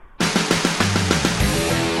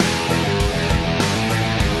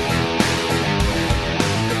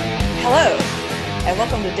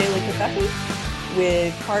Welcome to Daily Covfefe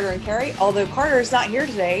with Carter and Carrie. Although Carter is not here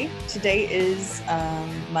today. Today is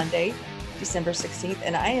Monday, December 16th,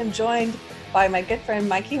 and I am joined by my good friend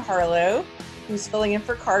Mikey Harlow, who's filling in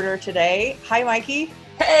for Carter today. Hi, Mikey.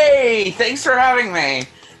 Hey, thanks for having me.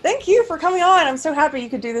 Thank you for coming on. I'm so happy you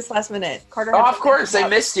could do this last minute. Carter. Oh, of course. I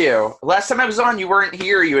missed you. Last time I was on, you weren't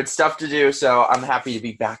here. You had stuff to do, so I'm happy to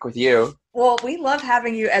be back with you. Well, we love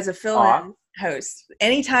having you as a fill-in host.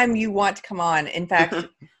 Anytime you want to come on. In fact,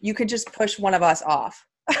 you could just push one of us off.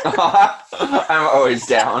 I'm always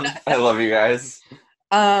down. I love you guys.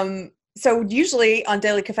 So usually on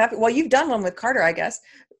Daily Covfefe, well, you've done one with Carter, I guess,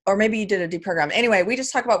 or maybe you did a deprogram. Anyway, we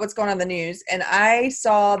just talk about what's going on in the news, and I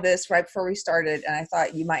saw this right before we started, and I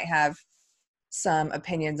thought you might have some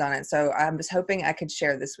opinions on it. So I was hoping I could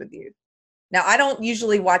share this with you. Now, I don't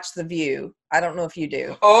usually watch The View. I don't know if you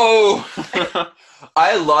do. Oh,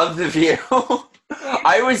 I love The View.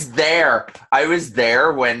 I was there.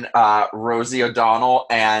 When Rosie O'Donnell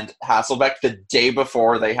and Hasselbeck, the day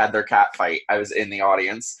before they had their cat fight, I was in the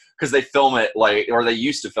audience because they film it they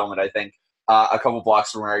used to film it, I think, a couple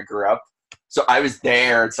blocks from where I grew up. So I was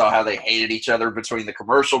there and saw how they hated each other between the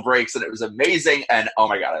commercial breaks, and it was amazing. And oh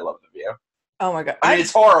my God, I love The View. Oh my God. I mean,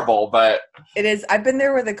 it's horrible, but it is. I've been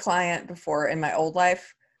there with a client before in my old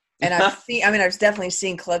life, and I've definitely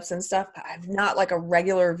seen clips and stuff, but I'm not like a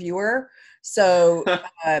regular viewer. So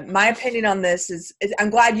my opinion on this is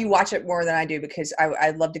I'm glad you watch it more than I do, because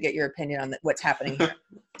I'd love to get your opinion on what's happening here.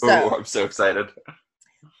 So I'm so excited.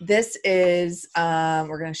 This is,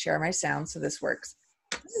 we're going to share my sound so this works.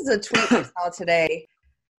 This is a tweet I saw today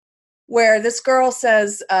where this girl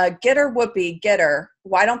says, get her, Whoopi, get her.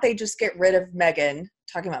 Why don't they just get rid of Meghan?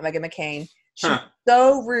 Talking about Meghan McCain. She's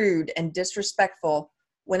so rude and disrespectful.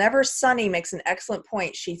 Whenever Sunny makes an excellent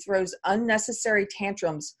point, she throws unnecessary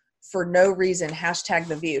tantrums for no reason. #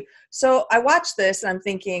 The View. So I watched this and I'm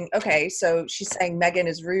thinking, okay, so she's saying Meghan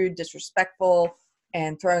is rude, disrespectful,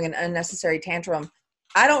 and throwing an unnecessary tantrum.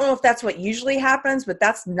 I don't know if that's what usually happens, but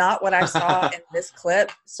that's not what I saw in this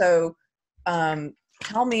clip. So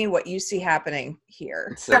tell me what you see happening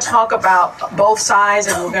here. We're going to talk about both sides,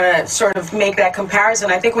 and we're going to sort of make that comparison.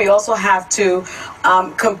 I think we also have to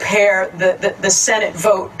compare the Senate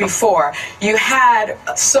vote before. You had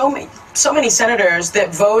so many senators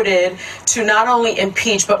that voted to not only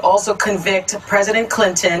impeach but also convict President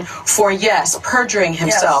Clinton for, perjuring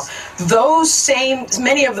himself. Yes.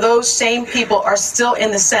 Many of those same people are still in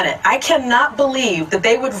the Senate. I cannot believe that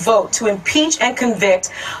they would vote to impeach and convict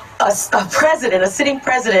a sitting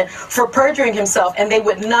president for perjuring himself, and they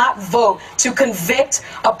would not vote to convict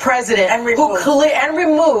a president and remove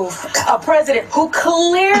a president who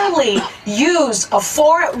clearly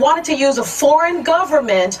wanted to use a foreign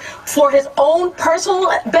government for his own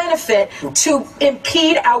personal benefit to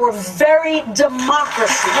impede our very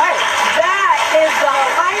democracy. Right. That is the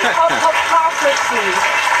height of hypocrisy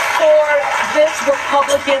for this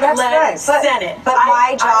Republican-led Senate. But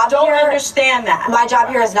I don't understand that. My job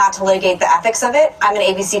here is not to litigate the ethics of it. I'm an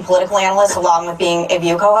ABC political analyst along with being a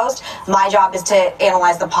View co-host. My job is to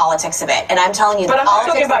analyze the politics of it. And I'm telling you, but I'm not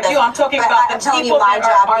talking about you. I'm talking about the people that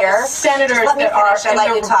are senators that are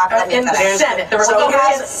in the Senate. The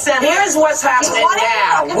Republican Senate. Here's what's happening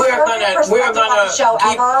now. We're gonna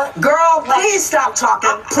keep, girl, please stop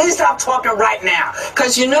talking. Please stop talking right now.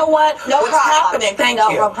 Because you know what? What's happening? Thank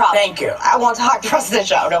you. No problem. Thank you. I won't talk the rest of the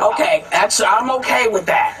show. No okay, I'm okay with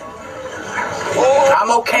that.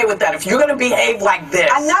 I'm okay with that. If you're going to behave like this,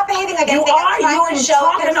 I'm not behaving like anything. You're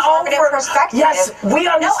talking over perspective. Yes, we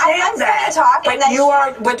understand that. But you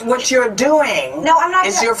are. What you're doing. No, I'm not.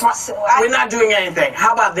 We're not doing anything.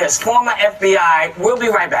 How about this? Former FBI. We'll be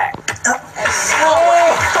right back.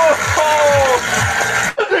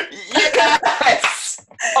 Yes!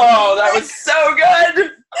 Oh, that was so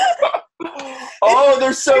good. Oh,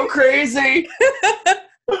 they're so crazy.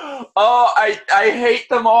 Oh, I hate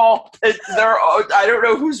them all. I don't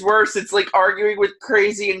know who's worse. It's like arguing with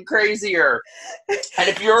crazy and crazier. And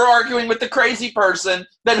if you're arguing with the crazy person,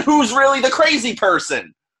 then who's really the crazy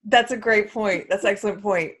person? That's a great point. That's an excellent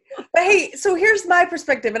point. But hey, so here's my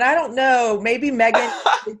perspective, and I don't know, maybe Meghan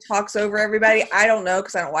talks over everybody. I don't know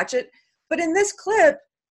because I don't watch it. But in this clip,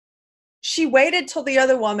 she waited till the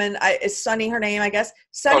other woman, is Sunny her name, I guess.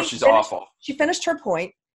 Sunny she's awful. She finished her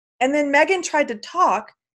point, and then Meghan tried to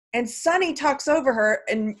talk, and Sunny talks over her,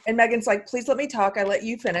 and Meghan's like, please let me talk, I let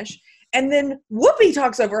you finish. And then Whoopi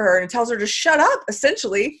talks over her and tells her to shut up,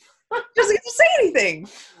 essentially. She doesn't get to say anything.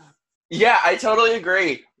 Yeah, I totally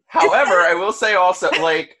agree. However, I will say also,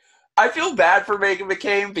 I feel bad for Meghan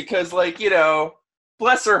McCain because,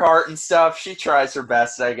 bless her heart and stuff, she tries her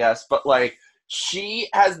best, I guess. But, she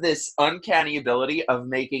has this uncanny ability of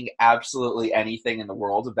making absolutely anything in the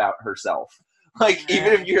world about herself. Like,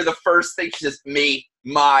 even if you hear the first thing, she says, me,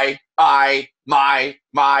 my, I, my,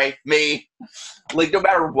 me. Like, no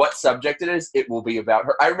matter what subject it is, it will be about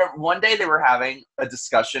her. I remember one day they were having a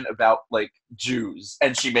discussion about, like, Jews,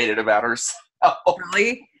 and she made it about herself.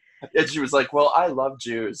 Really? And she was like, well, I love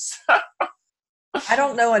Jews. I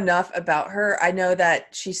don't know enough about her. I know that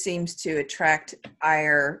she seems to attract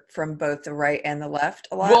ire from both the right and the left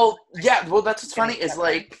a lot. Well, yeah. Well, that's what's funny is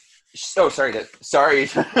like, oh, sorry.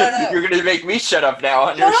 No. You're gonna make me shut up now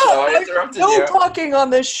on your show. I interrupted you. No talking on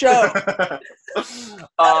this show.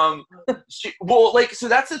 So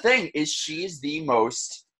that's the thing is she's the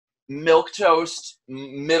most milquetoast,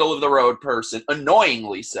 middle of the road person,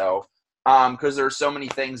 annoyingly so, because there are so many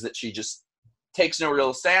things that she just takes no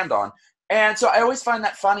real stand on. And so I always find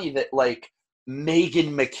that funny that, like,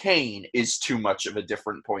 Meghan McCain is too much of a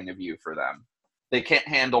different point of view for them. They can't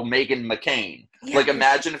handle Meghan McCain. Yeah, like,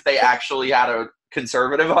 imagine if they actually had a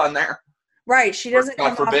conservative on there. Right. She doesn't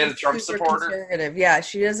come off as Trump supporter. Conservative. Yeah,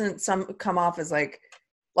 she doesn't come off as like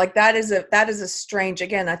that is a strange,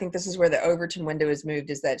 again, I think this is where the Overton window is moved,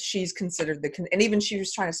 is that she's considered and even she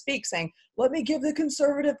was trying to speak saying, let me give the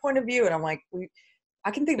conservative point of view. And I'm like, I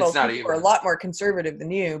can think of people who are a lot more conservative than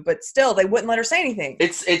you, but still, they wouldn't let her say anything.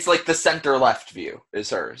 It's like the center-left view is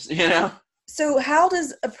hers, you know? So how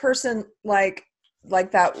does a person like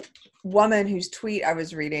that woman whose tweet I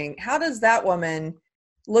was reading, how does that woman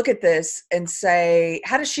look at this and say,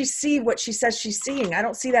 how does she see what she says she's seeing? I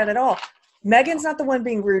don't see that at all. Meghan's not the one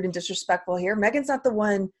being rude and disrespectful here. Meghan's not the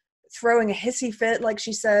one throwing a hissy fit like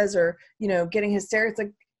she says, or, getting hysterical. It's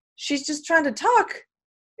like, she's just trying to talk.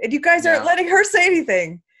 And you guys aren't letting her say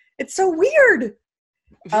anything. It's so weird.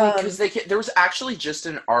 Because there was actually just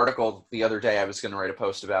an article the other day I was going to write a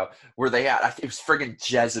post about where it was friggin'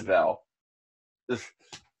 Jezebel.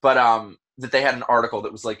 But that they had an article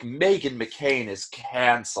that was like, Meghan McCain is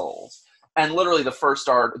canceled. And literally the first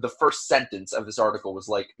sentence of this article was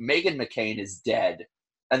like, Meghan McCain is dead.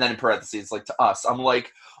 And then in parentheses, like, to us. I'm like,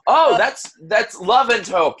 oh, that's love and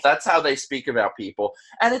hope. That's how they speak about people.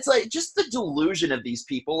 And it's like, just the delusion of these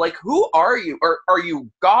people. Like, who are you? Are you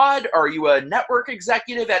God? Are you a network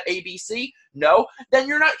executive at ABC? No? Then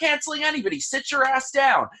you're not canceling anybody. Sit your ass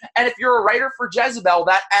down. And if you're a writer for Jezebel,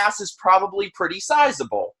 that ass is probably pretty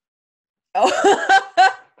sizable. Oh,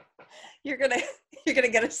 you're gonna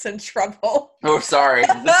get us in trouble. Oh, sorry.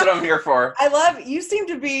 That's what I'm here for. You seem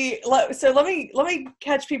to be, so let me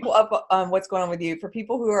catch people up on what's going on with you. For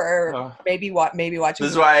people who are maybe watching.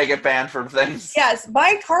 This is why I get banned from things. Yes,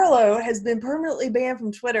 Mike Harlow has been permanently banned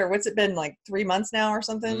from Twitter. What's it been, like 3 months now or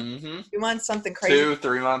something? Mm-hmm. 2 months, something crazy.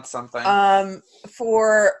 3 months, something.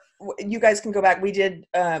 You guys can go back. We did,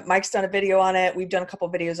 Mike's done a video on it. We've done a couple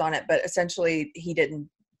videos on it, but essentially he didn't,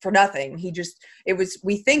 for nothing.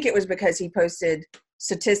 We think it was because he posted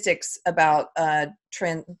statistics about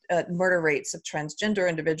murder rates of transgender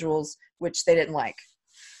individuals, which they didn't like.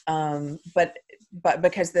 But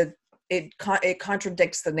because it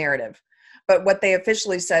contradicts the narrative. But what they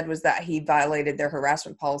officially said was that he violated their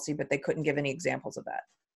harassment policy, but they couldn't give any examples of that.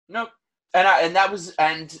 Nope. And that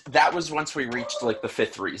was once we reached like the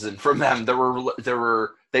fifth reason from them.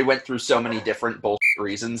 They went through so many different bullshit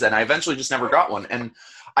reasons, and I eventually just never got one. And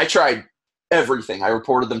I tried everything. I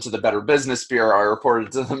reported them to the Better Business Bureau. I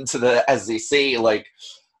reported them to the SEC. Like,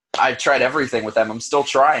 I've tried everything with them. I'm still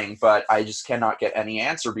trying, but I just cannot get any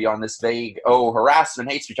answer beyond this vague, harassment,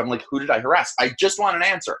 hate speech. I'm like, who did I harass? I just want an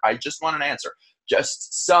answer.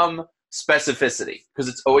 Just some specificity, because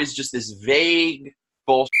it's always just this vague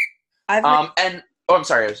bullshit. I'm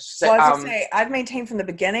sorry. I've maintained from the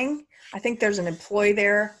beginning, I think there's an employee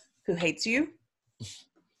there who hates you,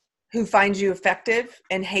 who finds you effective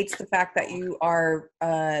and hates the fact that you are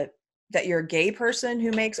that you're a gay person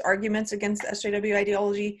who makes arguments against SJW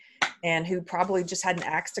ideology, and who probably just had an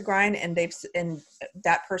axe to grind, and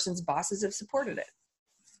that person's bosses have supported it.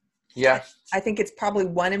 Yeah. I think it's probably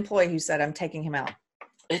one employee who said, I'm taking him out.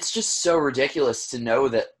 It's just so ridiculous to know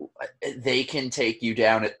that they can take you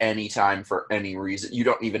down at any time for any reason. You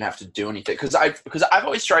don't even have to do anything. Because I've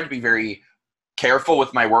always tried to be very careful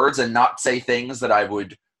with my words and not say things that I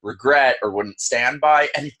would regret or wouldn't stand by.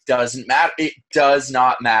 And it doesn't matter. It does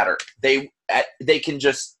not matter. They can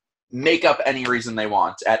just make up any reason they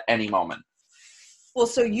want at any moment. Well,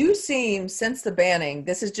 so you seem, since the banning,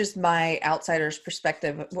 this is just my outsider's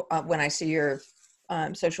perspective when I see your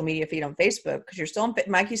social media feed on Facebook, because you're still on,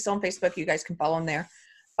 Mikey's still on Facebook. You guys can follow him there.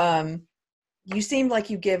 You seem like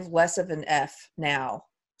you give less of an F now.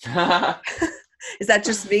 Is that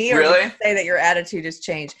just me, or really? Would you say that your attitude has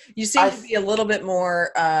changed? You seem to be a little bit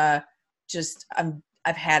more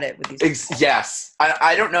I've had it with these people. Yes.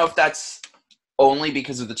 I don't know if that's only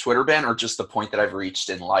because of the Twitter ban or just the point that I've reached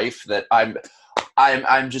in life that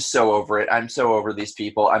I'm just so over it. I'm so over these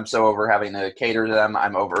people. I'm so over having to cater to them.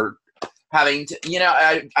 I'm over having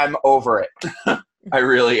to, I'm over it. I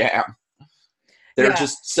really am. They're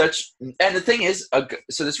just such, and the thing is,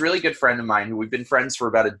 so this really good friend of mine who we've been friends for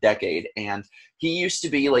about a decade, and he used to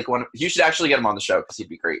be like you should actually get him on the show because he'd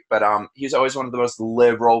be great. But he's always one of the most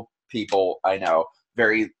liberal people I know,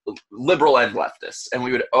 very liberal and leftist. And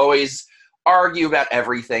we would always argue about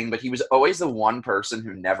everything, but he was always the one person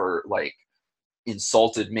who never like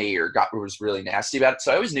insulted me or was really nasty about it.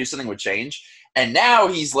 So I always knew something would change. And now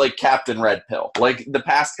he's like Captain Red Pill. Like the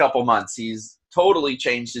past couple months, he's totally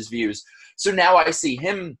changed his views. So now I see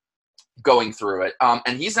him going through it.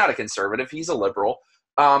 And he's not a conservative, he's a liberal.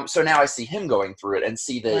 So now I see him going through it and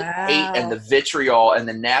see the hate and the vitriol and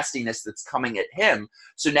the nastiness that's coming at him.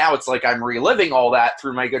 So now it's like I'm reliving all that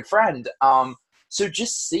through my good friend. So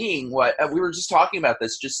just seeing what we were just talking about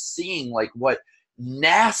this, just seeing like what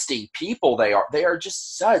nasty people they are. They are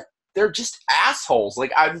just they're just assholes.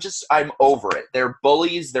 Like I'm over it. They're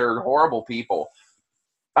bullies. They're horrible people.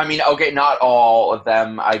 I mean, okay, not all of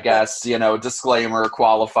them, I guess, disclaimer,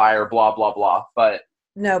 qualifier, blah, blah, blah. But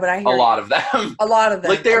no, but I hear a lot of them. A lot of them.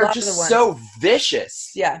 Like they're just so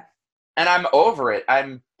vicious. Yeah. And I'm over it.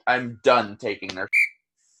 I'm done taking their.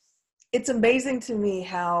 It's amazing to me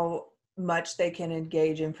how much they can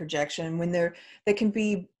engage in projection when they can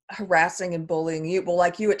be harassing and bullying you. Well,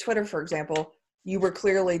 like you at Twitter, for example, you were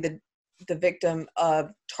clearly the victim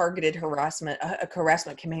of targeted harassment, a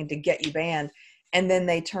harassment campaign to get you banned. And then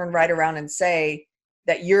they turn right around and say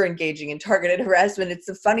that you're engaging in targeted harassment. It's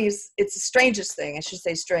the strangest thing. I should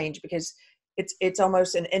say strange because it's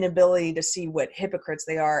almost an inability to see what hypocrites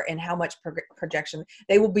they are and how much projection.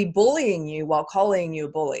 They will be bullying you while calling you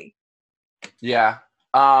a bully. Yeah.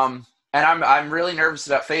 And I'm really nervous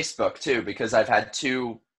about Facebook too, because I've had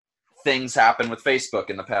 2 things happen with Facebook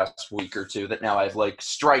in the past week or 2 that now I have like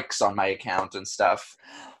strikes on my account and stuff.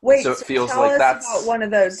 Wait, so it feels tell like us that's about one of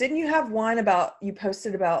those. Didn't you have one you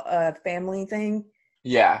posted about a family thing?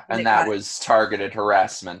 Yeah, and that was targeted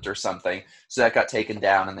harassment or something. So that got taken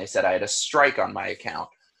down and they said I had a strike on my account.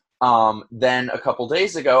 Then a couple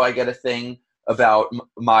days ago, I get a thing about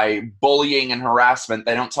my bullying and harassment.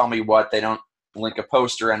 They don't tell me what. They don't link a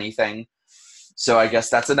post or anything. So I guess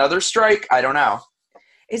that's another strike. I don't know.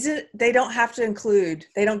 Is it? They don't have to include.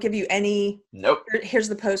 They don't give you any. Nope. Here's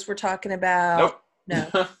the post we're talking about. Nope.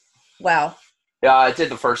 No. Wow. Yeah, I did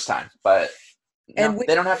the first time, but and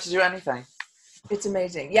they don't have to do anything. It's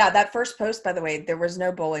amazing. Yeah, that first post, by the way, there was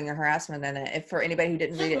no bullying or harassment in it. If for anybody who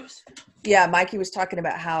didn't read it. Yeah, Mikey was talking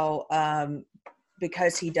about how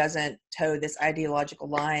because he doesn't toe this ideological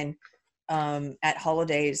line at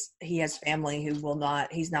holidays, he has family who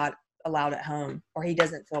he's not allowed at home, or he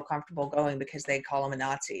doesn't feel comfortable going because they call him a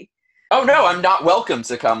Nazi. Oh no, I'm not welcome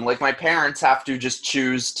to come. Like my parents have to just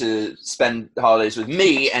choose to spend the holidays with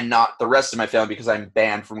me and not the rest of my family because I'm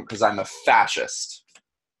banned because I'm a fascist.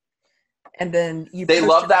 And then they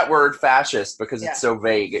love that word fascist because it's so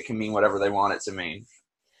vague. It can mean whatever they want it to mean.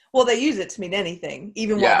 Well, they use it to mean anything,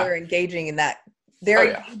 even while they're engaging in that.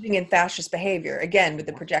 They're engaging in fascist behavior again with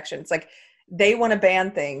the projection. It's like they want to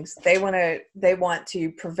ban things. They want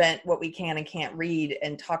to prevent what we can and can't read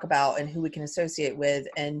and talk about and who we can associate with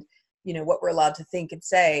and what we're allowed to think and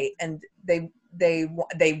say. And they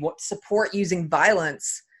support using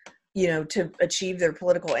violence, to achieve their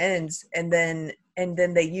political ends. And then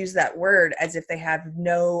they use that word as if they have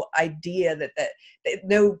no idea that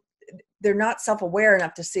they're not self-aware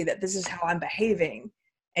enough to see that this is how I'm behaving.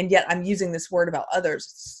 And yet I'm using this word about others.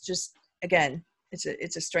 It's just, again,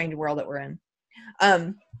 it's a strange world that we're in.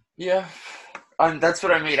 Yeah. That's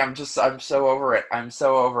what I mean. I'm so over it. I'm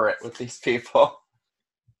so over it with these people.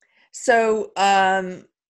 So,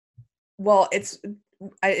 well,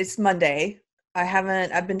 it's Monday.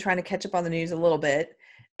 I've been trying to catch up on the news a little bit,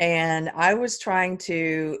 and I was trying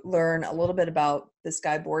to learn a little bit about this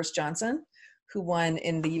guy, Boris Johnson, who won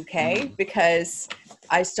in the UK, because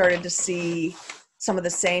I started to see some of the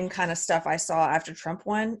same kind of stuff I saw after Trump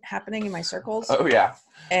won happening in my circles. Oh yeah.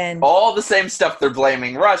 And all the same stuff. They're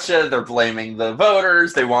blaming Russia. They're blaming the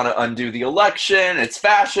voters. They want to undo the election. It's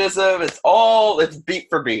fascism. It's beat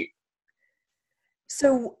for beat.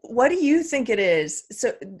 So what do you think it is?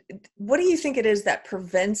 What do you think it is that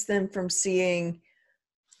prevents them from seeing,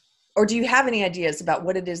 or do you have any ideas about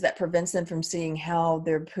what it is that prevents them from seeing how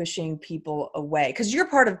they're pushing people away? Because you're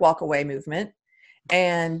part of Walk Away movement,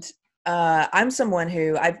 and I'm someone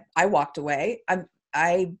who I walked away.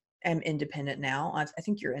 I am independent now. I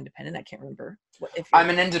think you're independent. I can't remember if I'm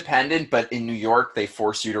an independent, but in New York they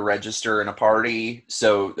force you to register in a party,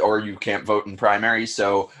 or you can't vote in primaries.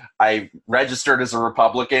 So I registered as a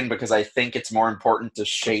Republican because I think it's more important to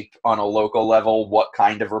shape on a local level what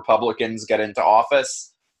kind of Republicans get into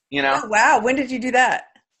office. Oh, wow. When did you do that?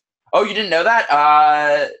 Oh, you didn't know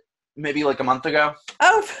that? Maybe like a month ago.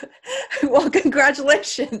 Oh, well,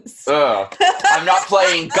 congratulations. I'm not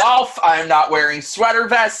playing golf. I'm not wearing sweater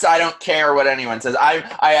vests. I don't care what anyone says. I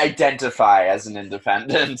identify as an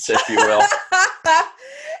independent, if you will.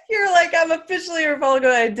 You're like, I'm officially a Republican.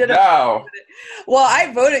 I did it. No. Well,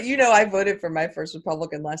 I voted. I voted for my first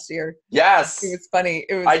Republican last year. Yes. It was funny.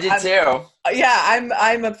 I did too. Yeah,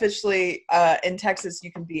 I'm officially in Texas.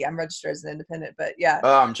 I'm registered as an independent, but yeah.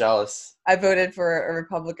 Oh, I'm jealous. I voted for a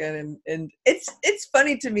Republican, and it's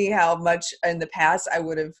funny to me how much in the past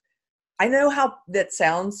I know how that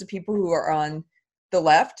sounds to people who are on the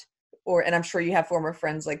left, and I'm sure you have former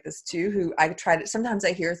friends like this too, who I try to, sometimes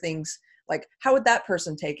I hear things like, how would that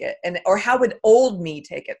person take it? Or how would old me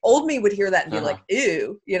take it? Old me would hear that and be like,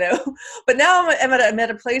 ew, But now I'm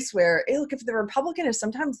at a place where, hey, look, if the Republican is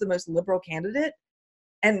sometimes the most liberal candidate,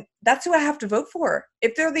 and that's who I have to vote for.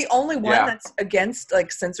 If they're the only one that's against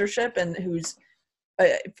like censorship and who's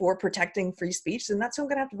for protecting free speech, then that's who I'm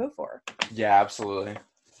gonna have to vote for. Yeah, absolutely.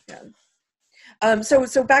 Yeah.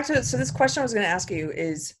 So back to this question I was gonna ask you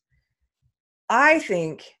is, I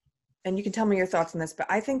think, and you can tell me your thoughts on this, but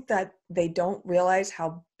I think that they don't realize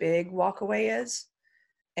how big walkaway is,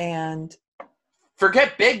 and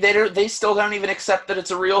forget big. They still don't even accept that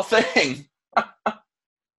it's a real thing.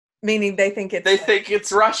 Meaning they think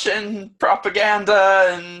it's Russian propaganda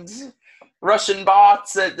and Russian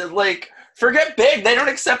bots. Like, forget big. They don't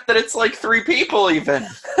accept that it's like 3 people even.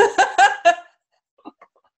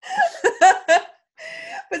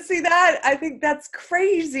 But see that, I think that's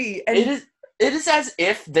crazy. And it is as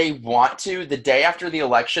if they want to, the day after the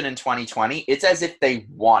election in 2020, it's as if they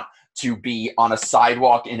want to be on a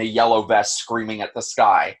sidewalk in a yellow vest screaming at the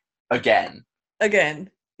sky again.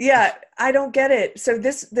 Yeah, I don't get it. So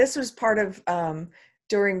this was part of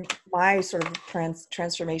during my sort of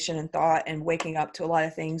transformation and thought and waking up to a lot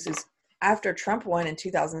of things is after Trump won in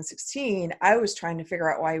 2016, I was trying to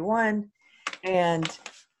figure out why he won, and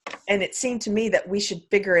it seemed to me that we should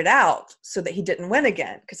figure it out so that he didn't win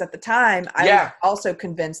again. Because at the time, I was also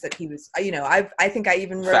convinced that he was, I think I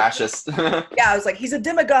even wrote fascist. I was like, he's a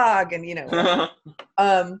demagogue, and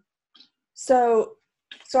So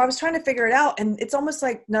I was trying to figure it out, and it's almost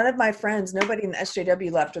like none of my friends, nobody in the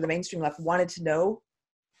SJW left or the mainstream left wanted to know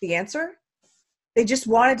the answer. They just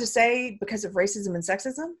wanted to say because of racism and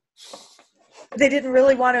sexism. They didn't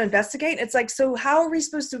really want to investigate. It's like, so how are we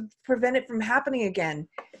supposed to prevent it from happening again?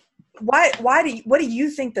 What do you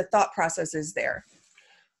think the thought process is there?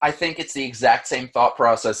 I think it's the exact same thought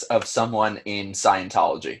process of someone in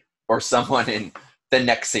Scientology or someone in the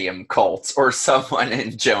Nexium cult or someone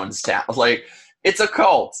in Jonestown. Like, it's a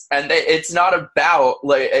cult, and it's not about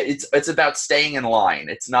it's about staying in line.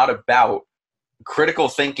 It's not about critical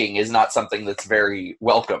thinking. Is not something that's very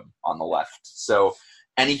welcome on the left. So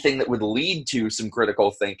anything that would lead to some critical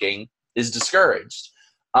thinking is discouraged.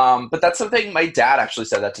 But that's something my dad actually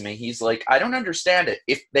said that to me. He's like, I don't understand it.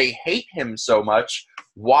 If they hate him so much,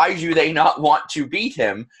 why do they not want to beat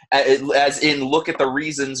him? As in, look at the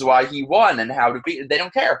reasons why he won and how to beat. They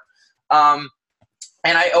don't care.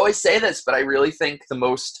 And I always say this, but I really think the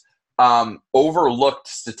most overlooked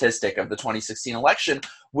statistic of the 2016 election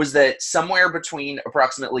was that somewhere between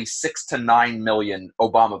approximately 6 to 9 million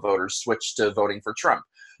Obama voters switched to voting for Trump.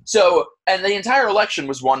 So, and the entire election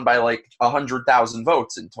was won by like 100,000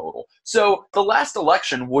 votes in total. So the last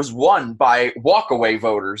election was won by walkaway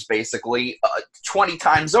voters, basically 20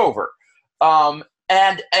 times over.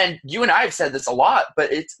 And you and I have said this a lot,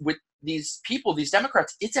 but it's with these people, these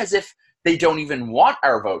Democrats, it's as if they don't even want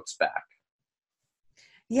our votes back.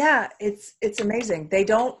 Yeah, it's amazing. They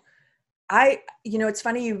don't. It's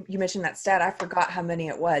funny you mentioned that stat. I forgot how many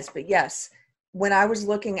it was, but yes, when I was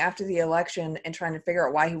looking after the election and trying to figure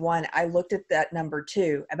out why he won, I looked at that number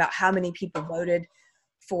too, about how many people voted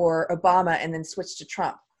for Obama and then switched to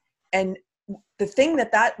Trump. And the thing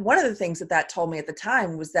one of the things that told me at the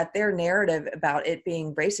time was that their narrative about it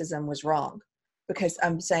being racism was wrong. Because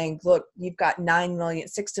I'm saying, look, you've got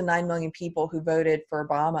 6 to 9 million people who voted for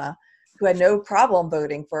Obama, who had no problem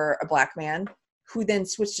voting for a black man, who then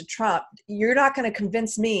switched to Trump. You're not going to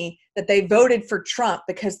convince me that they voted for Trump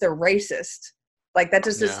because they're racist. Like, that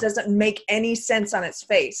just doesn't make any sense on its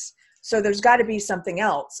face. So there's got to be something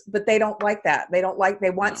else. But they don't like that. They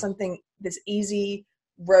want something, this easy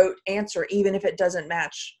rote answer, even if it doesn't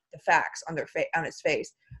match the facts on its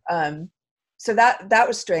face. So that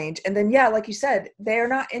was strange. And then, yeah, like you said, they're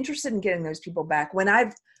not interested in getting those people back. When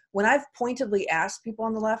I've pointedly asked people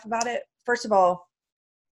on the left about it, first of all,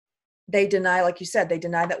 they deny, like you said, they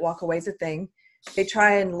deny that walk away is a thing. They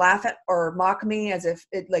try and laugh at or mock me as if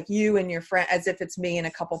it, like you and your friend, as if it's me and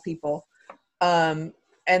a couple people. And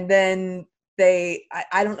then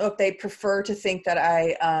I don't know if they prefer to think that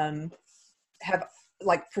I have,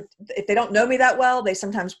 like, if they don't know me that well, they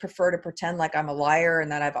sometimes prefer to pretend like I'm a liar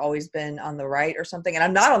and that I've always been on the right or something. And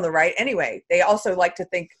I'm not on the right anyway. They also like to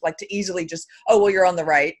easily just, oh, well, you're on the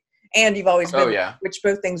right and you've always been, which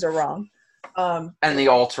both things are wrong. And the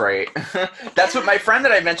alt-right. That's what my friend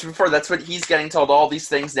that I mentioned before, that's what he's getting told, all these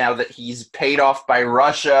things now, that he's paid off by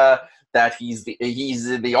Russia, that he's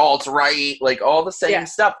the alt-right, like all the same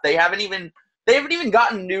stuff. They haven't even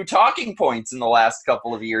gotten new talking points in the last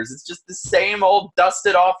couple of years. It's just the same old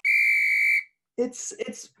dusted off.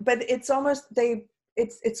 But it's almost,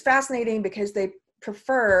 it's fascinating because they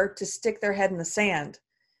prefer to stick their head in the sand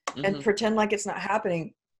and pretend like it's not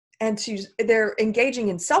happening. And they're engaging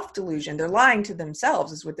in self-delusion. They're lying to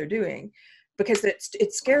themselves is what they're doing, because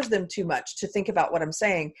it scares them too much to think about what I'm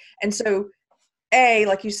saying. And so, A,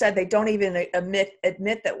 like you said, they don't even admit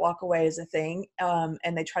that walk away is a thing,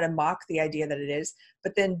 and they try to mock the idea that it is.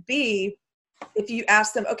 But then B, if you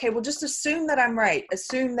ask them, okay, well, just assume that I'm right.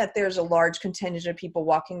 Assume that there's a large contingent of people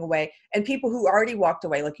walking away, and people who already walked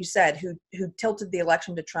away, like you said, who tilted the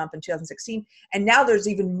election to Trump in 2016. And now there's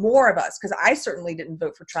even more of us, because I certainly didn't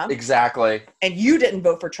vote for Trump. Exactly. And you didn't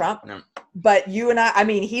vote for Trump. No. But you and I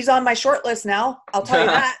mean, he's on my short list now. I'll tell you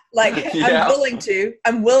that. Like, yeah.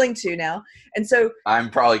 I'm willing to now. And so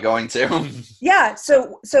I'm probably going to. Yeah.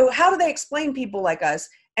 So how do they explain people like us?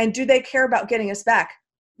 And do they care about getting us back?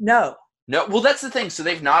 No. No, well, that's the thing. So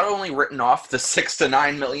they've not only written off the 6 to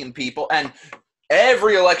 9 million people, and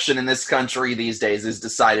every election in this country these days is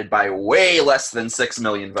decided by way less than 6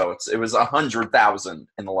 million votes. It was 100,000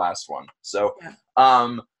 in the last one. So,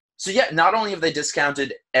 not only have they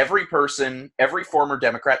discounted every person, every former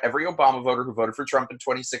Democrat, every Obama voter who voted for Trump in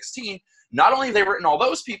 2016, not only have they written all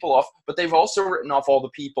those people off, but they've also written off all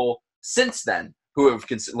the people since then who have,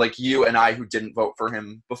 like you and I, who didn't vote for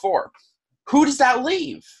him before. Who does that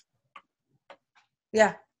leave?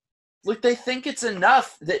 Yeah. Like, they think it's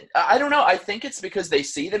enough. That I don't know. I think it's because they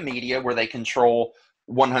see the media where they control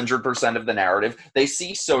 100% of the narrative. They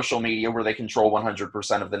see social media where they control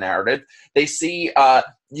 100% of the narrative. They see,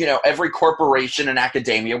 every corporation and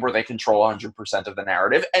academia where they control 100% of the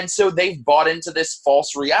narrative. And so they've bought into this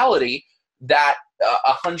false reality that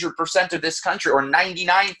 100% of this country, or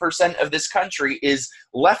 99% of this country, is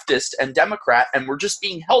leftist and Democrat, and we're just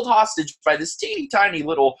being held hostage by this teeny tiny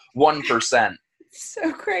little 1%.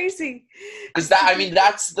 So crazy. Because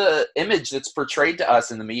that's the image that's portrayed to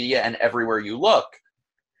us in the media and everywhere you look.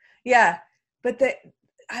 Yeah. But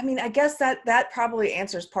I guess that probably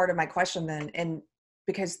answers part of my question then. And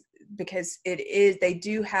because they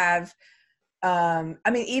do have,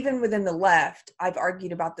 even within the left, I've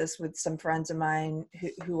argued about this with some friends of mine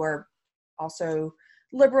who are also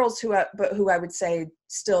liberals but who I would say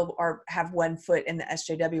still have one foot in the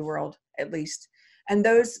SJW world, at least. And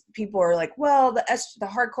those people are like, well, the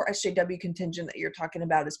hardcore SJW contingent that you're talking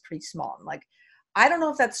about is pretty small. I'm like, I don't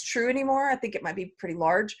know if that's true anymore. I think it might be pretty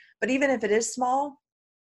large. But even if it is small,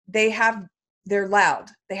 they're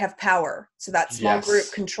loud. They have power. So that small group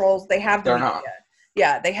controls. They have the media. Not.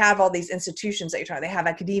 Yeah, they have all these institutions that you're talking. They have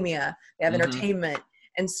academia. They have entertainment.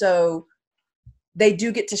 And so they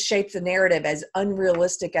do get to shape the narrative as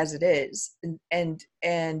unrealistic as it is. And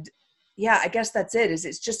yeah, I guess that's it.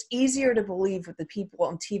 It's just easier to believe what the people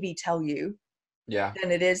on TV tell you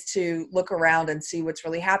than it is to look around and see what's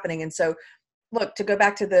really happening. And so, look, to go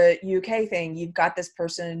back to the UK thing, you've got this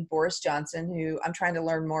person, Boris Johnson, who I'm trying to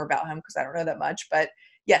learn more about him because I don't know that much. But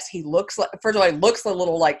yes, he looks like, first of all, he looks a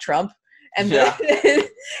little like Trump. And then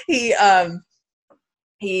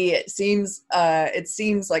it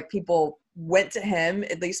seems like people went to him,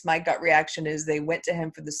 at least my gut reaction is they went to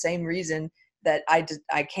him for the same reason that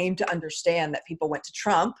I came to understand that people went to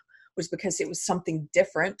Trump, was because it was something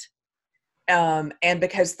different. And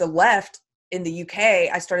because the left in the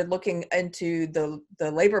UK, I started looking into the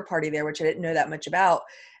Labour Party there, which I didn't know that much about.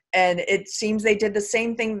 And it seems they did the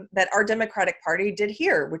same thing that our Democratic Party did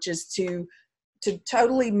here, which is to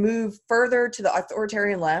totally move further to the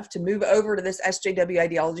authoritarian left, to move over to this SJW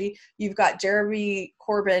ideology. You've got Jeremy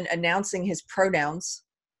Corbyn announcing his pronouns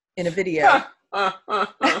in a video.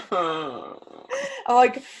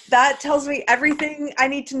 Like, that tells me everything I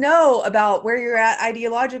need to know about where you're at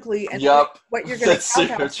ideologically and what you're going to. That's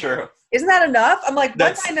super true. Isn't that enough? I'm like,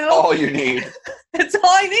 That's I know. all you need. That's all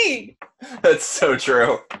I need. That's so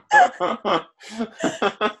true.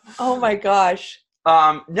 Oh my gosh.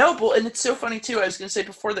 No, well, and it's so funny too. I was going to say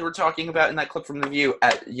before they were talking about in that clip from The View,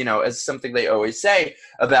 as something they always say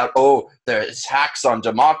about, there's hacks on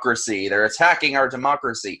democracy. They're attacking our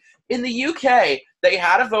democracy. In the UK, they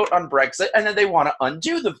had a vote on Brexit, and then they want to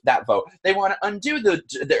undo that vote. They want to undo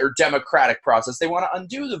their democratic process. They want to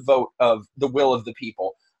undo the vote of the will of the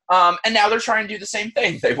people. And now they're trying to do the same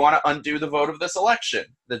thing. They want to undo the vote of this election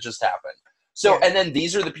that just happened. So, and then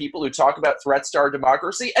these are the people who talk about threats to our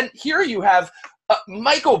democracy. And here you have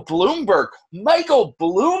Michael Bloomberg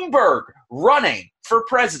running for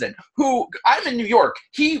president, who, I'm in New York,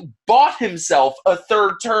 he bought himself a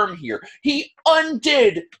third term here. He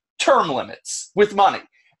undid term limits with money.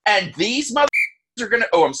 And these motherfuckers are going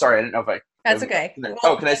to, I'm sorry, I didn't know if I. That's okay.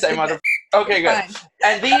 Can I say mother? Okay, good. Fine.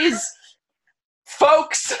 And these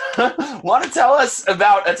folks want to tell us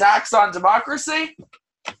about attacks on democracy?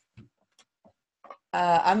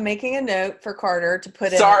 I'm making a note for Carter to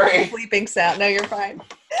put in a sleeping sound. No, you're fine.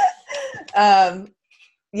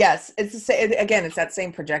 Yes, it's that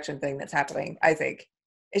same projection thing that's happening. I think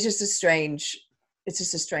it's just a strange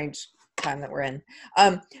time that we're in.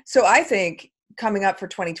 So I think coming up for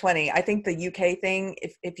 2020, I think the UK thing,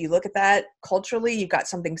 if you look at that culturally, you've got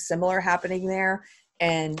something similar happening there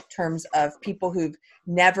in terms of people who've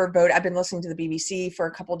never voted. I've been listening to the BBC for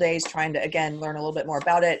a couple of days, trying to, again, learn a little bit more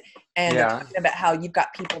about it. And they're talking about how you've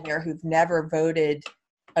got people there who've never voted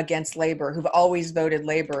against Labour, who've always voted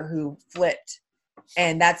Labour, who flipped.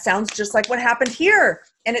 And that sounds just like what happened here.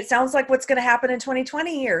 And it sounds like what's going to happen in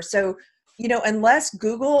 2020 here. So, unless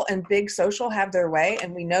Google and big social have their way,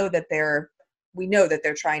 and we know that they're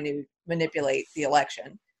trying to manipulate the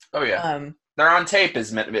election. Oh, yeah. They're on tape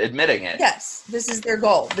admitting it. Yes, this is their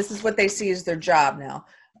goal. This is what they see as their job now.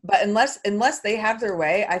 But unless they have their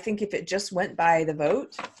way, I think if it just went by the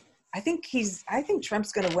vote, I think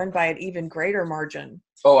Trump's going to win by an even greater margin.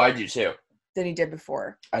 Oh, I do too. Than he did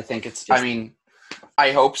before. I think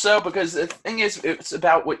I hope so, because the thing is, it's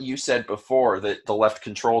about what you said before, that the left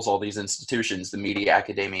controls all these institutions, the media,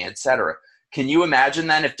 academia, etc. Can you imagine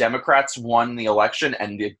then if Democrats won the election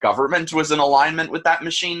and the government was in alignment with that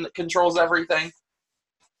machine that controls everything?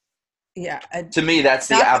 Yeah. To me, that's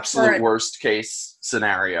the absolute worst case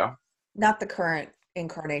scenario. Not the current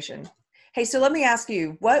incarnation. Hey, so let me ask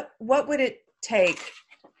you, what would it take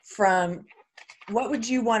what would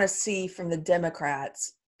you want to see from the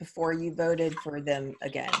Democrats before you voted for them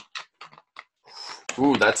again?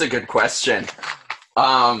 Ooh, that's a good question.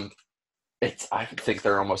 I think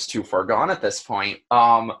they're almost too far gone at this point.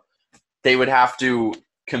 They would have to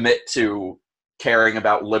commit to caring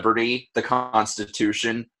about liberty, the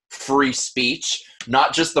Constitution, free speech,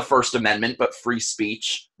 not just the First Amendment, but free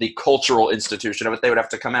speech, the cultural institution of it. They would have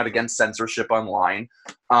to come out against censorship online.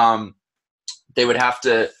 They would have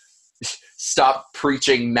to stop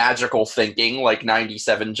preaching magical thinking like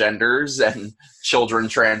 97 genders and children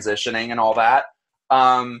transitioning and all that.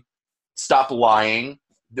 Stop lying.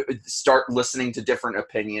 Start listening to different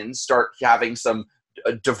opinions, start having some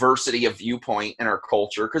diversity of viewpoint in our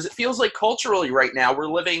culture, because it feels like culturally right now we're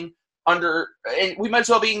living under, and we might as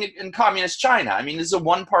well be in communist China. I mean, this is a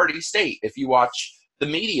one-party state if you watch the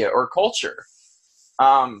media or culture.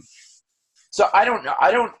 So I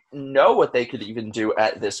don't know what they could even do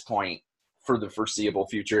at this point for the foreseeable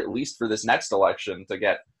future, at least for this next election, to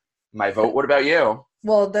get my vote. What about you?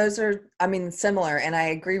 Well, those are, similar, and I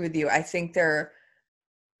agree with you. I think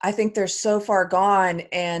they're so far gone,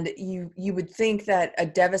 and you would think that a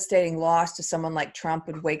devastating loss to someone like Trump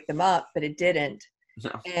would wake them up, but it didn't.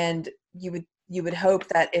 No. And you would hope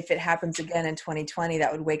that if it happens again in 2020,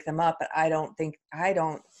 that would wake them up. But I don't think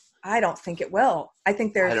it will. I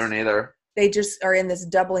don't either. They just are in this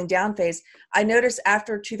doubling down phase. I noticed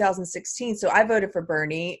after 2016, so I voted for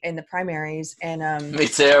Bernie in the primaries, and me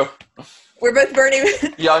too. We're both Bernie.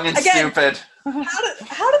 Young and stupid.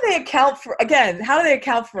 How do they account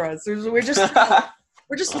for us? We're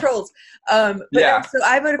just trolls. Yeah. So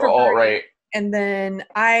I voted for Bernie, all right. And then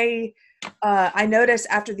I noticed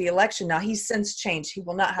after the election, now he's since changed. He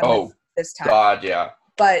will not have this time. God, yeah.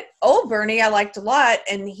 But old Bernie I liked a lot,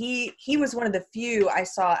 and he was one of the few I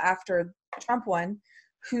saw after Trump won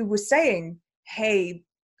who was saying, hey,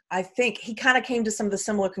 I think he kind of came to some of the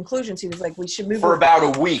similar conclusions. He was like, we should move for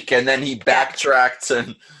about a week, and then he backtracked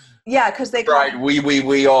and because they tried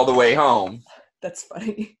we all the way home. That's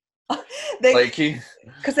funny.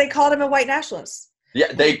 Because they called him a white nationalist.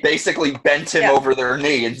 Yeah, they basically bent him over their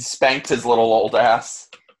knee and spanked his little old ass.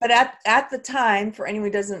 But at the time, for anyone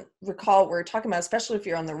who doesn't recall what we're talking about, especially if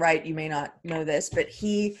you're on the right, you may not know this, but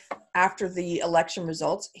he after the election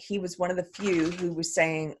results, he was one of the few who was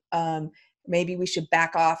saying, maybe we should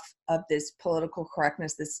back off of this political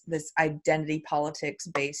correctness, this identity politics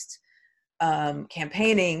based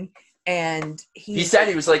campaigning. And he said,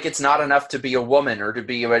 he was like, it's not enough to be a woman or to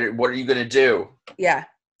be, what are you going to do? Yeah.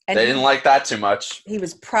 And they didn't like that too much. He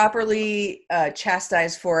was properly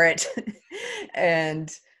chastised for it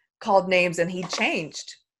and called names, and he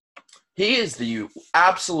changed. He is the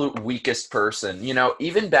absolute weakest person. You know,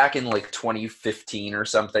 even back in like 2015 or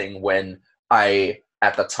something, when I,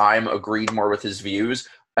 at the time, agreed more with his views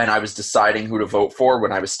and I was deciding who to vote for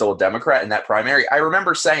when I was still a Democrat in that primary, I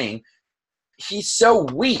remember saying, he's so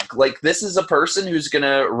weak. Like, this is a person who's going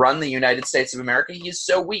to run the United States of America. He is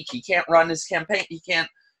so weak. He can't run his campaign. He can't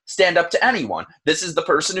stand up to anyone. This is the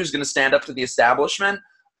person who's going to stand up to the establishment.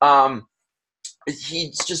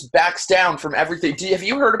 He just backs down from everything. Have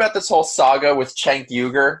you heard about this whole saga with Cenk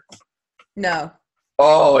Uygur? No.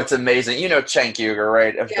 Oh, it's amazing. You know Cenk Uygur,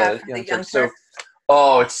 right? Yeah, the young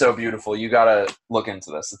oh, it's so beautiful. You got to look into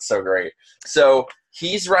this. It's so great. So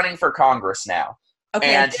he's running for Congress now.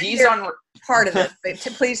 Okay, and he's on part of this. But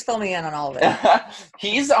please fill me in on all of it.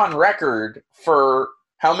 He's on record for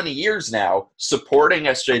how many years now supporting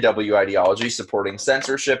SJW ideology, supporting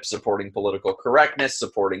censorship, supporting political correctness,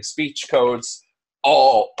 supporting speech codes,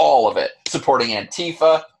 all of it, supporting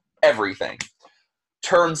Antifa, everything.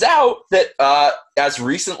 Turns out that as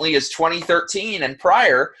recently as 2013 and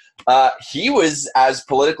prior, he was as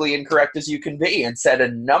politically incorrect as you can be and said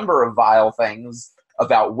a number of vile things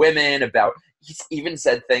about women, he's even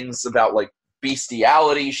said things about like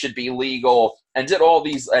bestiality should be legal, and did all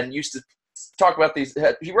these, and used to talk about these.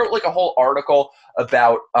 He wrote like a whole article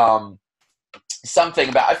about something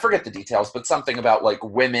about, I forget the details, but something about like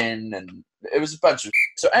women, and it was a bunch of.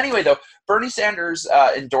 So anyway, though, Bernie Sanders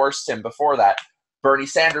endorsed him before that. Bernie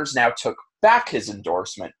Sanders now took back his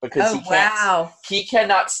endorsement because he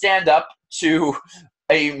cannot stand up to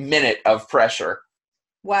a minute of pressure.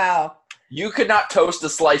 Wow. You could not toast a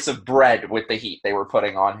slice of bread with the heat they were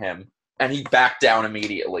putting on him, and he backed down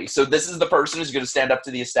immediately. So this is the person who's going to stand up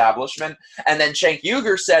to the establishment. And then Cenk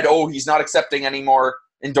Uygur said, oh, he's not accepting any more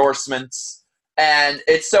endorsements. And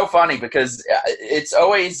it's so funny because it's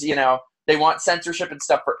always, you know, they want censorship and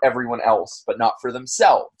stuff for everyone else, but not for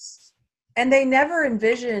themselves. And they never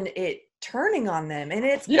envision it turning on them, and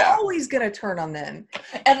it's always going to turn on them.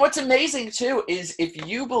 And what's amazing too is if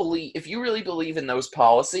you really believe in those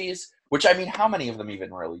policies, which, I mean, how many of them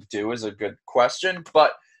even really do is a good question.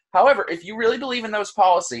 But however, if you really believe in those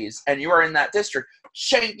policies and you are in that district,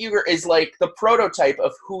 Cenk Uygur is like the prototype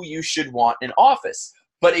of who you should want in office.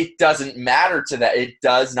 But it doesn't matter to that. It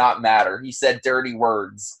does not matter. He said dirty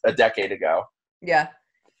words a decade ago. Yeah.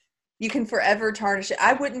 You can forever tarnish it.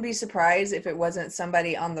 I wouldn't be surprised if it wasn't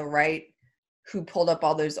somebody on the right who pulled up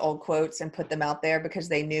all those old quotes and put them out there because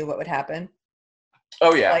they knew what would happen.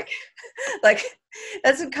 Oh, yeah. Like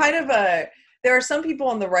that's kind of there are some people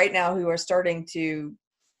on the right now who are starting to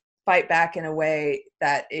fight back in a way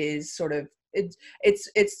that is sort of,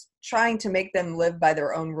 it's trying to make them live by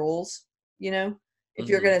their own rules, you know? If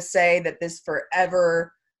you're going to say that this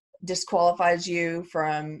forever disqualifies you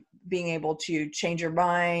from being able to change your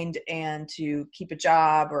mind and to keep a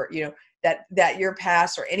job, or, you know, that your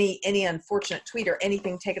past or any unfortunate tweet or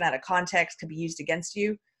anything taken out of context could be used against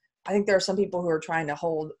you. I think there are some people who are trying to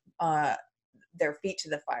hold their feet to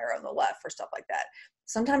the fire on the left for stuff like that.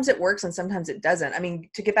 Sometimes it works and sometimes it doesn't. I mean,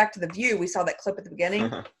 to get back to The View, we saw that clip at the beginning.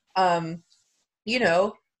 You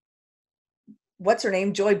know, what's her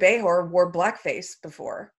name? Joy Behar wore blackface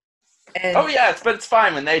before. And, but it's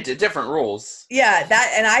fine when they did different rules. Yeah,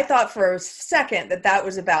 that, and I thought for a second that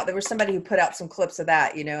was about, there was somebody who put out some clips of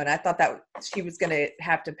that, you know, and I thought that she was going to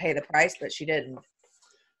have to pay the price, but she didn't.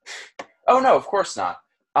 Oh, no, of course not.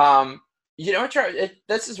 You know,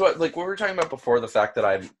 this is what, like, we were talking about before, the fact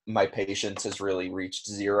that my patience has really reached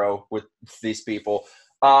zero with these people.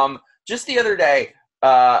 Just the other day,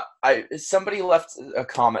 somebody left a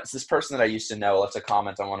comment. This person that I used to know left a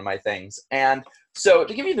comment on one of my things. And so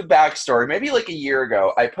to give you the backstory, maybe like a year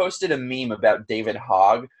ago, I posted a meme about David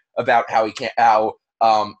Hogg, about how you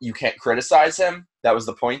can't criticize him. That was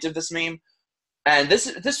the point of this meme. And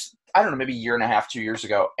this, I don't know, maybe a year and a half, 2 years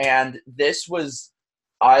ago. And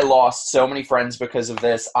I lost so many friends because of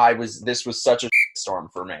this. This was such a storm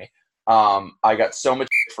for me. I got so much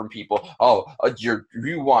from people.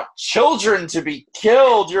 You want children to be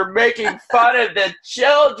killed. You're making fun of the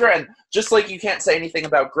children. Just like you can't say anything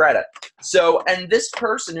about Greta. So, and this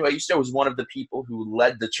person who I used to know was one of the people who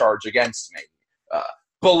led the charge against me,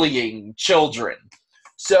 bullying children.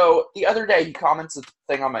 So the other day he comments a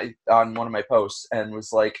thing on one of my posts and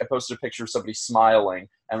was like, I posted a picture of somebody smiling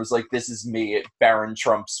and was like, "This is me at Barron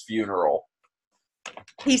Trump's funeral."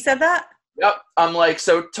 He said that? Yep. I'm like,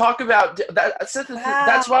 so talk about that. Wow.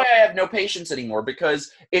 That's why I have no patience anymore,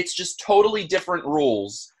 because it's just totally different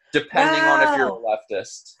rules depending on if you're a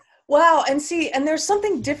leftist. Wow. And see, and there's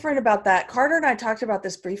something different about that. Carter and I talked about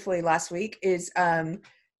this briefly last week, is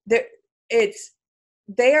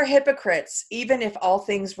they are hypocrites. Even if all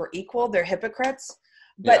things were equal, they're hypocrites.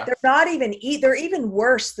 But they're not even, they're even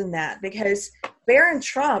worse than that, because Barron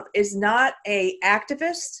Trump is not a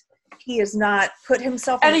activist. He has not put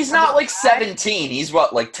himself and he's not like 17. He's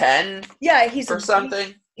what, like 10? Yeah, he's or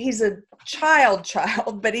something. He's a child,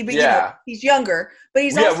 but you know, he's younger. But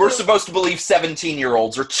he's also, we're supposed to believe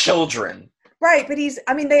 17-year-olds are children. Right, but he's,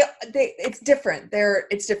 I mean, it's different.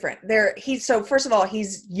 It's different. So first of all,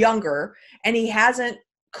 he's younger, and he hasn't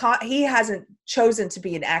chosen to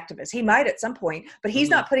be an activist. He might at some point, but he's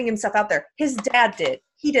not putting himself out there. His dad did.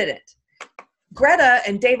 He didn't. Greta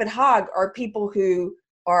and David Hogg are people who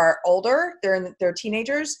are older. They're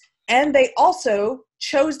teenagers, and they also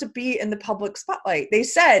chose to be in the public spotlight. They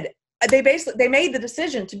said they made the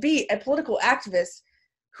decision to be a political activist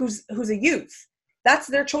who's a youth. That's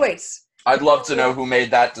their choice. I'd love to know who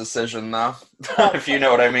made that decision, though, if you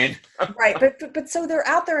know what I mean. Right, but so they're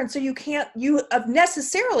out there, and so you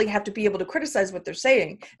necessarily have to be able to criticize what they're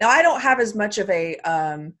saying. Now, I don't have as much of a,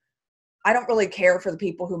 I don't really care for the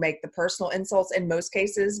people who make the personal insults in most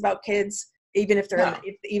cases about kids, even if they're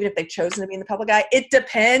even if they've chosen to be in the public eye. It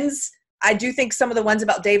depends. I do think some of the ones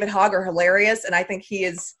about David Hogg are hilarious, and I think he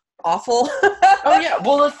is awful. Oh yeah.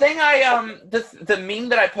 Well, the thing the meme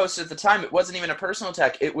that I posted at the time, it wasn't even a personal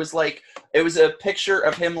attack. It was a picture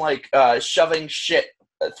of him like throwing shit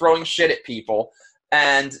at people,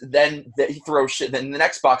 and then he throws shit. Then in the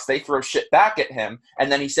next box, they throw shit back at him,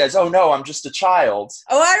 and then he says, "Oh no, I'm just a child."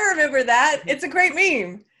 Oh, I remember that. It's a great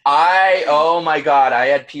meme. Oh my God, I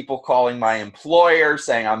had people calling my employer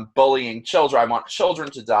saying I'm bullying children. I want children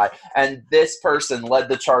to die. And this person led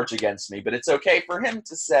the charge against me. But it's okay for him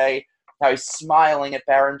to say how he's smiling at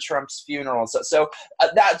Barron Trump's funeral. So I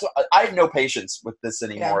have no patience with this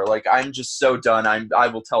anymore. Yeah. Like, I'm just so done. I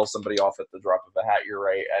will tell somebody off at the drop of a hat. You're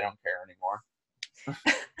right. I don't care anymore.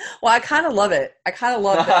 Well, I kind of love it. I kind of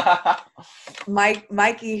love that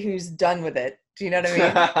Mikey who's done with it. Do you know what I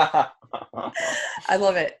mean? I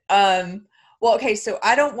love it. Well, okay, so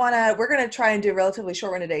we're going to try and do a relatively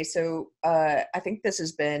short one today. So I think this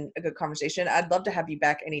has been a good conversation. I'd love to have you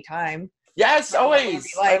back anytime. Yes, always.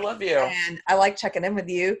 I love you. And I like checking in with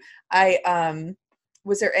you.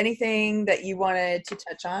 Was there anything that you wanted to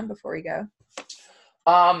touch on before we go?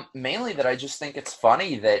 Mainly that I just think it's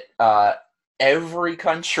funny that every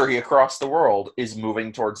country across the world is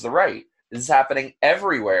moving towards the right. This is happening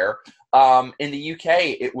everywhere. In the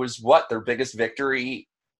UK, it was their biggest victory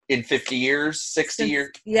in 50 years, 60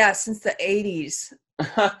 years? Yeah, since the 80s.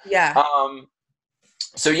 Yeah.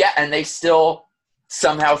 So yeah, and they still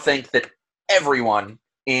somehow think that everyone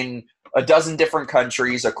in a dozen different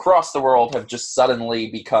countries across the world have just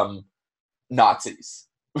suddenly become Nazis.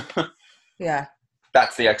 Yeah.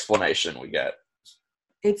 That's the explanation we get.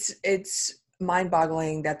 It's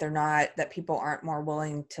mind-boggling that people aren't more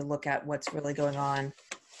willing to look at what's really going on.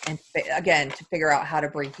 And again, to figure out how to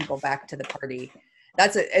bring people back to the party.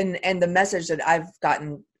 That's it. And the message that I've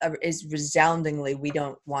gotten is resoundingly, we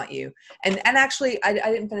don't want you. And actually, I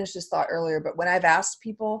didn't finish this thought earlier, but when I've asked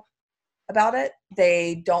people about it,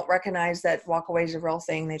 they don't recognize that walkaway is a real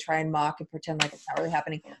thing. They try and mock and pretend like it's not really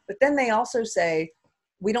happening. But then they also say,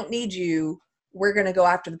 we don't need you. We're going to go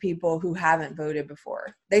after the people who haven't voted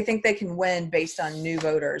before. They think they can win based on new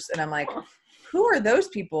voters. And I'm like, who are those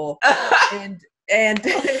people? And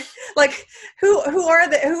like, who are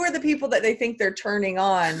the people that they think they're turning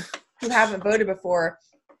on who haven't voted before?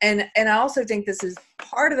 And I also think this is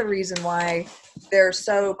part of the reason why they're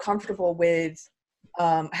so comfortable with,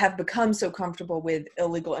 have become so comfortable with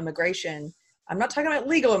illegal immigration. I'm not talking about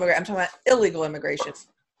legal immigration. I'm talking about illegal immigration,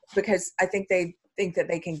 because I think they think that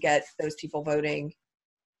they can get those people voting.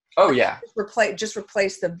 Oh yeah. Just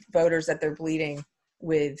replace the voters that they're bleeding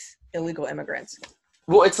with illegal immigrants.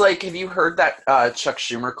 Well, it's like, have you heard that Chuck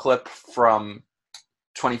Schumer clip from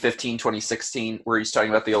 2015, 2016, where he's talking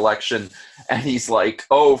about the election, and he's like,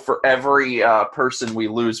 oh, for every person we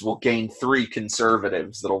lose, we'll gain 3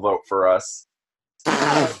 conservatives that'll vote for us.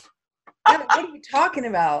 What are you talking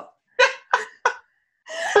about?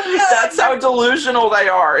 That's how delusional they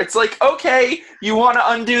are. It's like, okay, you want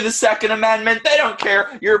to undo the Second Amendment? They don't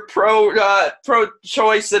care. You're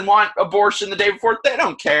pro-choice and want abortion the day before? They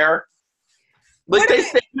don't care. Like, they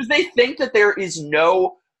think Because they think that there is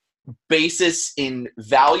no basis in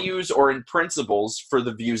values or in principles for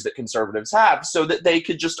the views that conservatives have, so that they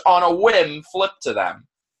could just on a whim flip to them.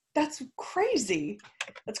 That's crazy.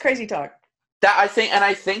 That's crazy talk. I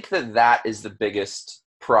think that is the biggest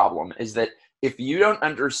problem, is that if you don't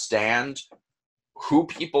understand who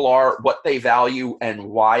people are, what they value, and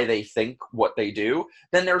why they think what they do,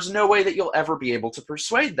 then there's no way that you'll ever be able to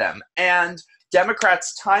persuade them. And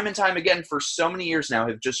Democrats, time and time again, for so many years now,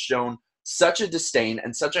 have just shown such a disdain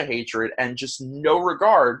and such a hatred and just no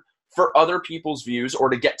regard for other people's views, or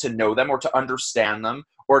to get to know them, or to understand them,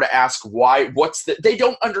 or to ask why. They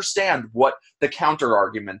don't understand what the counter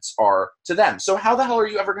arguments are to them. So how the hell are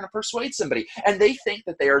you ever going to persuade somebody? And they think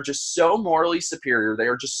that they are just so morally superior, they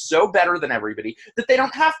are just so better than everybody, that they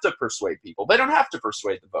don't have to persuade people. They don't have to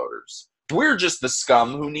persuade the voters. We're just the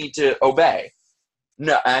scum who need to obey.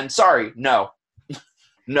 No, and sorry, no.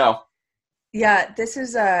 No. Yeah, this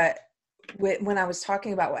is when I was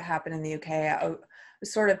talking about what happened in the UK,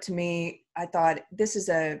 sort of, to me, I thought this is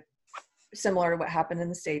similar to what happened in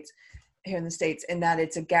the States, here in the States, in that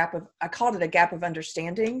it's I called it a gap of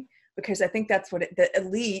understanding, because I think that's what the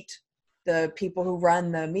elite, the people who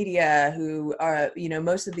run the media, who are,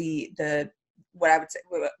 most of the what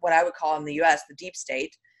I would call in the US, the deep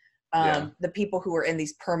state, the people who are in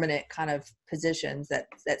these permanent kind of positions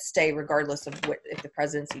that stay regardless of if the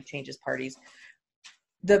presidency changes parties.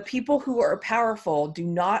 The people who are powerful do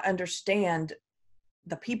not understand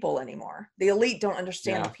the people anymore. The elite don't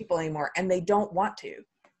understand the people anymore, and they don't want to.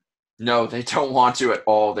 No, they don't want to at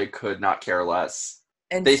all. They could not care less.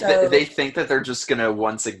 And they think that they're just going to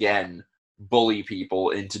once again bully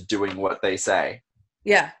people into doing what they say.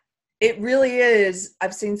 Yeah, it really is.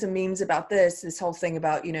 I've seen some memes about this whole thing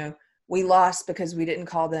about, we lost because we didn't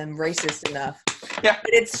call them racist enough. Yeah.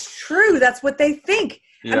 But it's true. That's what they think.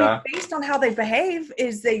 Yeah. I mean, based on how they behave,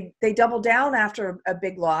 is they double down after a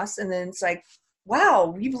big loss, and then it's like,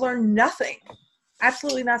 wow, you've learned nothing.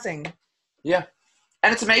 Absolutely nothing. Yeah.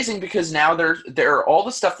 And it's amazing because now they're all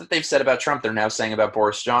the stuff that they've said about Trump, they're now saying about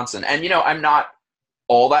Boris Johnson. And, I'm not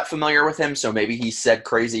all that familiar with him, so maybe he said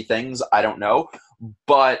crazy things. I don't know.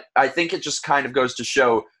 But I think it just kind of goes to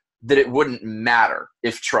show that it wouldn't matter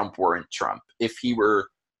if Trump weren't Trump. If he were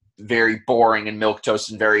very boring and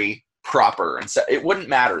milquetoast and very proper, and so it wouldn't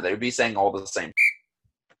matter. They would be saying all the same.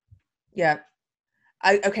 Yeah.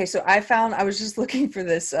 So I was just looking for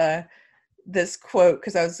this this quote,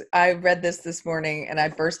 because I read this morning and I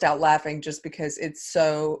burst out laughing just because it's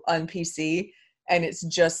so un-PC, and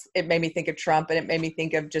it made me think of Trump, and it made me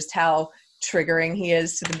think of just how triggering he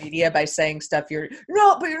is to the media by saying stuff you're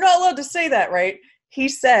not allowed to say that, right? He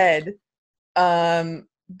said,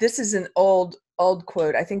 this is an old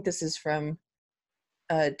quote. I think this is from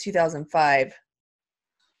 2005.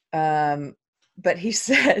 But he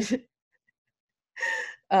said,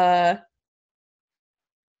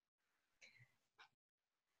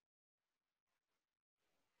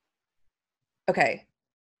 okay.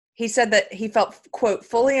 He said that he felt, quote,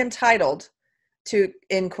 fully entitled to,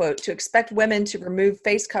 end quote, to expect women to remove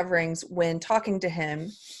face coverings when talking to him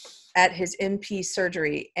at his MP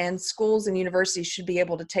surgery, and schools and universities should be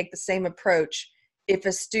able to take the same approach if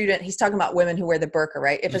a student, he's talking about women who wear the burqa,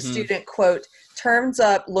 right? If a student, quote, turns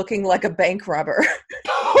up looking like a bank robber.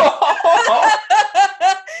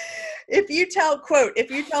 If you tell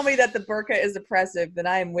me that the burqa is oppressive, then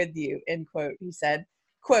I am with you, end quote, he said.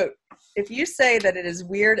 Quote, if you say that it is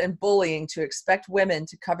weird and bullying to expect women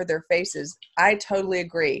to cover their faces, I totally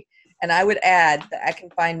agree. And I would add that I can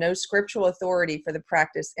find no scriptural authority for the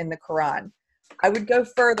practice in the Quran. I would go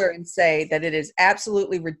further and say that it is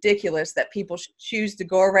absolutely ridiculous that people should choose to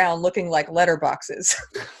go around looking like letterboxes.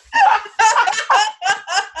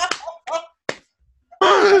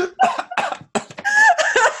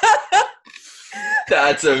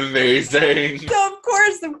 That's amazing. So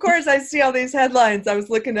of course, I see all these headlines. I was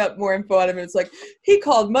looking up more info on him. It's like, he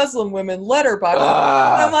called Muslim women letterboxes.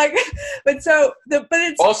 I'm like, but it's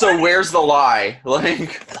also funny. Where's the lie?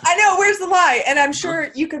 Like, I know, where's the lie? And I'm sure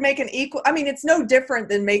you could make an equal. I mean, it's no different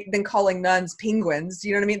than calling nuns penguins.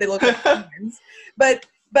 You know what I mean? They look like penguins. But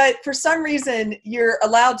for some reason, you're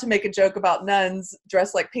allowed to make a joke about nuns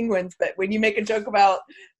dressed like penguins. But when you make a joke about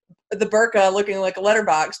the burqa looking like a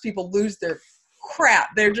letterbox, people lose their crap.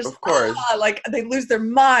 They're just, of course, like they lose their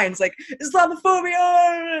minds, like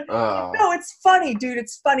Islamophobia. No, it's funny, dude.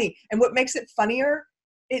 It's funny. And what makes it funnier,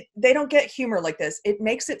 they don't get humor like this. It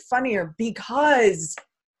makes it funnier because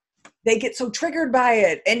they get so triggered by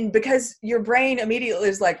it, and because your brain immediately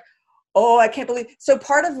is like, oh, I can't believe. So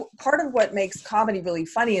part of what makes comedy really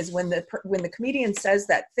funny is when the comedian says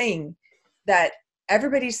that thing that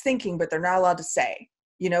everybody's thinking, but they're not allowed to say.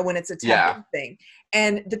 when it's a taboo thing.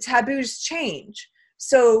 And the taboos change.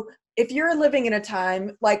 So if you're living in a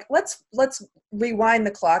time, like let's rewind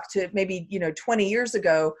the clock to maybe, 20 years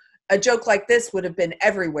ago, a joke like this would have been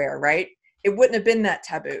everywhere, right? It wouldn't have been that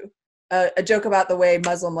taboo. A joke about the way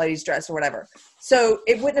Muslim ladies dress or whatever. So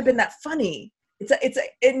it wouldn't have been that funny.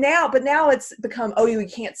 Now it's become, oh, you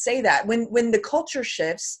can't say that. When the culture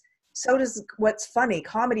shifts, so does what's funny.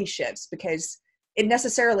 Comedy shifts because it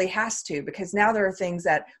necessarily has to, because now there are things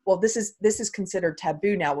that, well, this is considered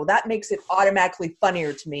taboo now. Well, that makes it automatically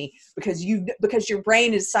funnier to me because your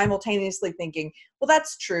brain is simultaneously thinking, well,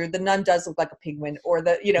 that's true. The nun does look like a penguin, or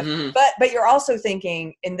but you're also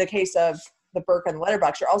thinking, in the case of the burqa and the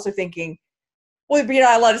letterbox, you're also thinking, well, you're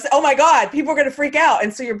not allowed to say, oh my God, people are going to freak out.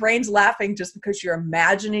 And so your brain's laughing just because you're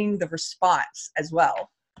imagining the response as well.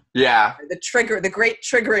 Yeah. The great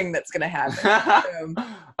triggering that's going to happen.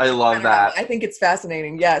 I love that. I think it's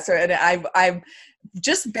fascinating. Yeah. So, and I'm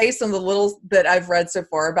just based on the little that I've read so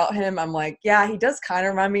far about him, I'm like, yeah, he does kind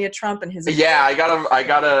of remind me of Trump and his. Yeah. I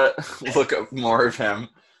gotta look up more of him.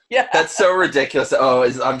 Yeah. That's so ridiculous. Oh,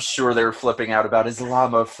 I'm sure they're flipping out about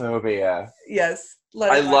Islamophobia. Yes.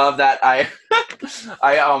 I love that. I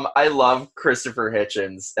love Christopher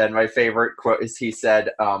Hitchens, and my favorite quote is he said,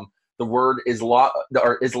 the word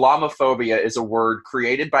Islamophobia is a word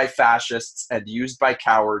created by fascists and used by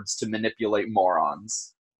cowards to manipulate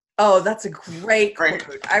morons. Oh, that's a great quote.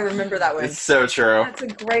 I remember that one. It's so true. That's a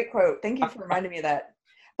great quote. Thank you for reminding me of that.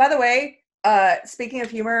 By the way, speaking of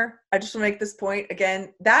humor, I just want to make this point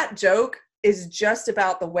again. That joke is just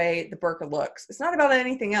about the way the burqa looks. It's not about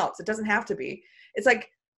anything else. It doesn't have to be. It's like,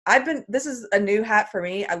 this is a new hat for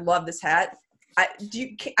me. I love this hat. I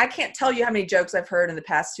can't tell you how many jokes I've heard in the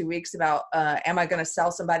past 2 weeks about, am I going to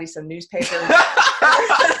sell somebody some newspapers? Or,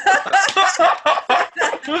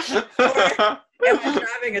 am I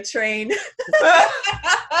driving a train?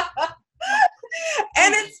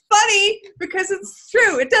 And it's funny because it's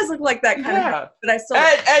true. It does look like that kind of joke, but I still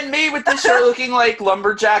and me with the shirt looking like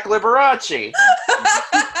lumberjack Liberace.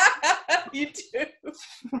 You do.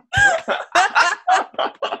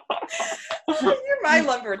 You're my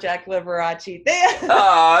lumberjack Liberace.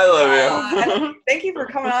 I love you. Thank you for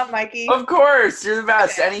coming on, Mikey. Of course, you're the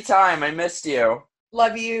best. Okay. Anytime. I missed you.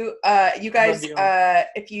 Love you. You guys,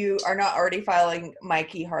 if you are not already following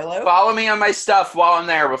Mikey Harlow, follow me on my stuff while I'm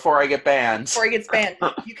there before I get banned. Before he gets banned.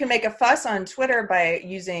 You can make a fuss on Twitter by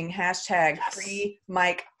using hashtag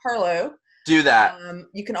 #FreeMikeHarlow. Do that.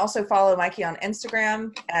 You can also follow Mikey on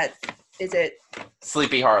Instagram at, is it?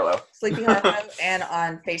 Sleepy Harlow. Sleepy Harlow, and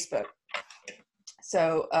on Facebook.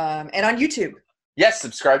 So, and on YouTube. Yes,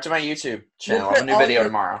 subscribe to my YouTube channel. I'll have a new video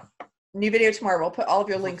tomorrow. New video tomorrow. We'll put all of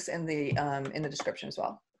your links in the description as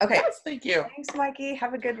well. Okay. Yes, thank you. Thanks, Mikey.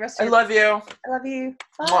 Have a good rest of your day. I love you. I love you.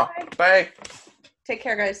 Bye. Bye. Take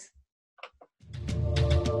care, guys.